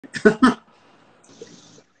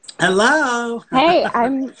Hello. Hey,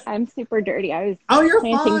 I'm super dirty. I was Oh, you're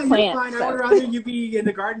planting fine. You're plants. fine. I So. would rather you be in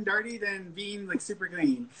the garden dirty than being like super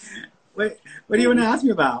clean. What do you want to ask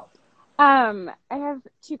me about? I have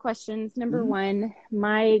two questions. Number Mhm. one,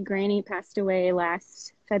 my granny passed away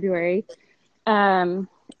last February. Um,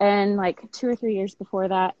 and like 2 or 3 years before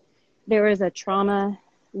that, there was a trauma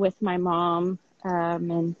with my mom,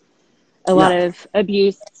 and a lot Yeah. of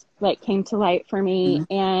abuse like came to light for me. Hmm.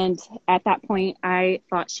 And at that point, I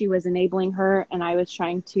thought she was enabling her, and I was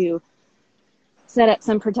trying to set up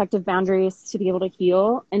some protective boundaries to be able to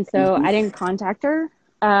heal. And so Hmm. I didn't contact her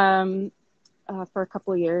um, for a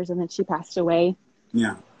couple of years, and then she passed away.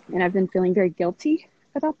 Yeah. And I've been feeling very guilty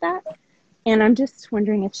about that. And I'm just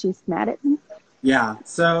wondering if she's mad at me. Yeah.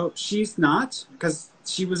 So she's not, because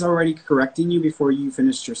she was already correcting you before you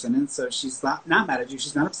finished your sentence. So she's not mad at you.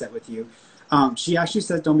 She's not upset with you. She actually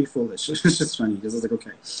says, "Don't be foolish." It's just funny because I was like,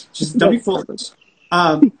 "Okay." She says, "Don't be That's totally. foolish."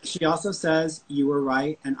 She also says, "You were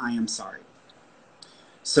right, and I am sorry."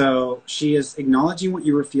 So she is acknowledging what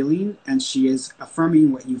you were feeling, and she is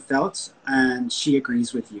affirming what you felt, and she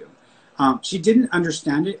agrees with you. She didn't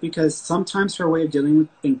understand it because sometimes her way of dealing with,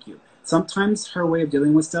 thank you, sometimes her way of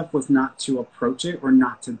dealing with stuff was not to approach it or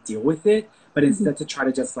not to deal with it, but Mhm. instead to try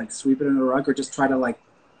to just like sweep it under the rug or just try to like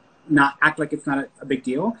not act like it's not a big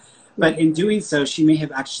deal. Yeah. But in doing so, she may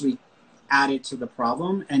have actually added to the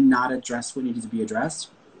problem and not addressed what needed to be addressed.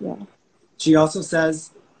 Yeah. She also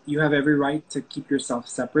says you have every right to keep yourself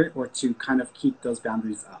separate or to kind of keep those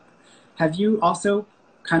boundaries up. Have you also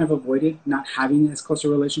kind of avoided not having as close a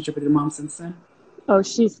relationship with your mom since then? Oh,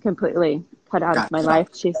 she's completely cut out of Got my cut out. life.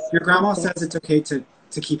 She's Your grandma distant. says it's okay to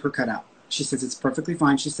keep her cut out. She says it's perfectly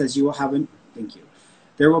fine. She says you will have an thank you.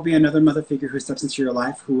 There will be another mother figure who steps into your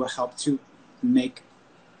life who will help to make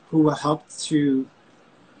who will help to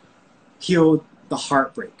heal the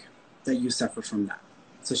heartbreak that you suffer from that.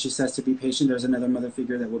 So she says to be patient. There's another mother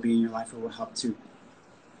figure that will be in your life who will help to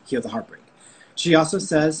heal the heartbreak. She also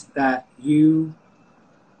says that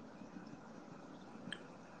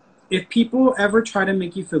if people ever try to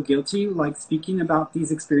make you feel guilty, like speaking about these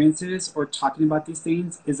experiences or talking about these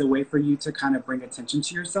things is a way for you to kind of bring attention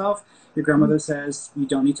to yourself. Your grandmother says you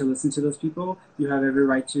don't need to listen to those people. You have every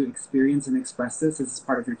right to experience and express this as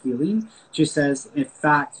part of your healing. She says, in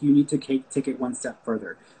fact, you need to take it one step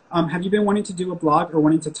further. Have you been wanting to do a blog or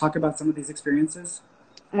wanting to talk about some of these experiences?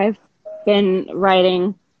 I've been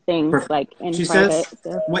writing things Perfect. like in She private. says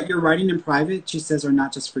So what you're writing in private, she says, are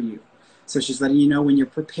not just for you. So she's letting you know when you're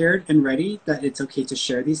prepared and ready that it's okay to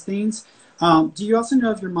share these things. Do you also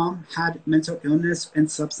know if your mom had mental illness and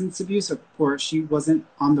substance abuse or she wasn't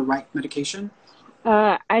on the right medication?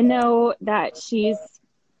 I know that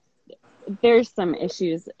there's some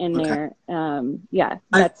issues in Okay. there. Yeah,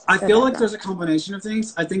 I, that's I her feel like background. there's a combination of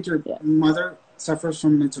things. I think your Yeah. mother suffers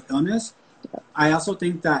from mental illness. I also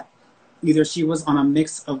think that either she was on a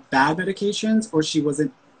mix of bad medications or she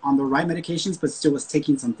wasn't on the right medications but still was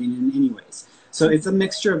taking something in anyways. So it's a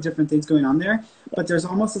mixture of different things going on there. But there's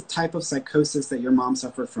almost a type of psychosis that your mom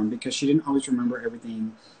suffered from because she didn't always remember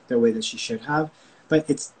everything the way that she should have. But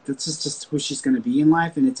that's just who she's going to be in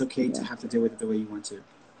life, and it's okay to Yeah. have to deal with it the way you want to.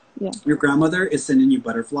 Yeah. Your grandmother is sending you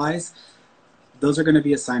butterflies. Those are going to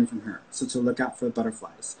be a sign from her. So to look out for the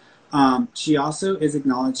butterflies. She also is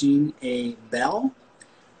acknowledging a bell.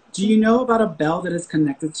 Do you know about a bell that is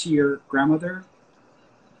connected to your grandmother?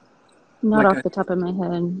 Not Like off a the top of my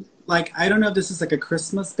head. I don't know if this is like a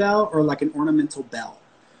Christmas bell or like an ornamental bell,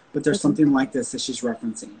 but there's Okay. something like this that she's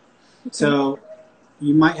referencing. Okay. So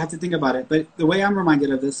you might have to think about it. But the way I'm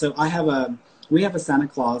reminded of this, so we have a Santa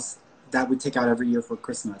Claus that we take out every year for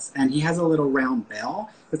Christmas, and he has a little round bell.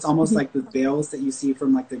 It's almost Hmm. like the bells that you see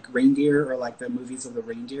from like the reindeer or like the movies of the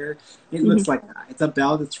reindeer. It Hmm. looks like that. It's a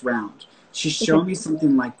bell that's round. She's Okay. showing me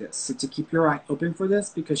something like this. So to keep your eye open for this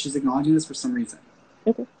because she's acknowledging this for some reason.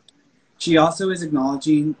 Okay. She also is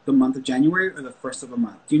acknowledging the month of January or the first of a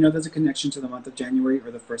month. Do you know there's a connection to the month of January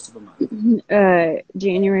or the first of a month?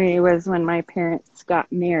 January was when my parents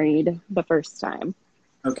got married the first time.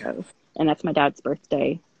 Okay, So, and that's my dad's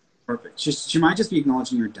birthday. perfect. She might just be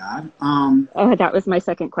acknowledging your dad. Oh, that was my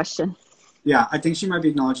second question. Yeah, I think she might be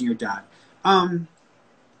acknowledging your dad. Um,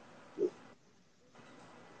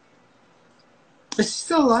 is he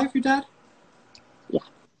still alive, your dad? Yeah.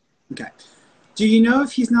 Okay. Do you know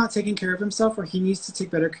if he's not taking care of himself or he needs to take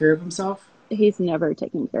better care of himself? He's never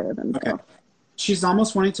taken care of Okay. himself. She's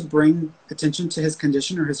almost wanting to bring attention to his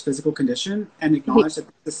condition or his physical condition and He, acknowledge that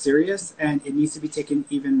this is serious and it needs to be taken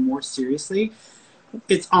even more seriously.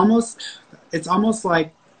 It's almost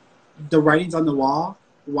like the writing's on the wall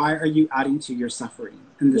why are you adding to your suffering?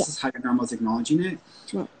 And this Yeah. is how your grandma's acknowledging it.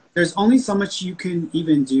 Yeah. There's only so much you can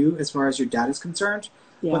even do as far as your dad is concerned.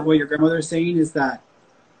 Yeah. But what your grandmother is saying is that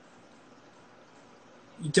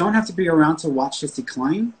you don't have to be around to watch his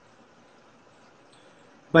decline,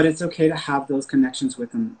 but it's okay to have those connections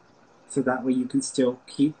with him so that way you can still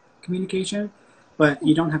keep communication, but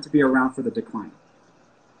you don't have to be around for the decline.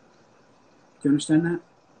 Do you understand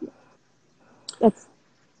that?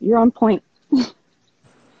 You're on point.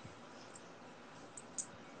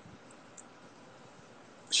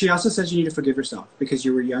 She also says you need to forgive yourself because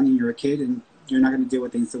you were young and you're a kid and you're not going to deal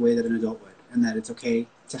with things the way that an adult would, and that it's okay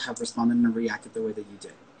to have responded and reacted the way that you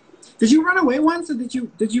did. Did you run away once, or did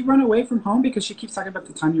you run away from home? Because she keeps talking about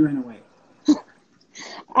the time you ran away.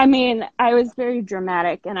 I mean, I was very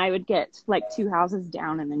dramatic, and I would get like 2 houses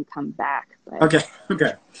down and then come back. But...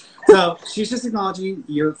 Okay. So she's just acknowledging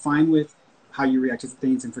you're fine with how you react to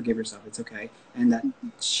things and forgive yourself. It's okay, and that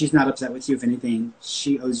she's not upset with you. If anything,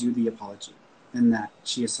 she owes you the apology, and that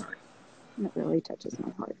she is sorry. It really touches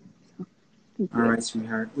my heart. So, all right,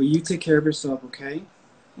 sweetheart. Well, you take care of yourself, okay?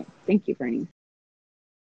 Thank you, Bernie.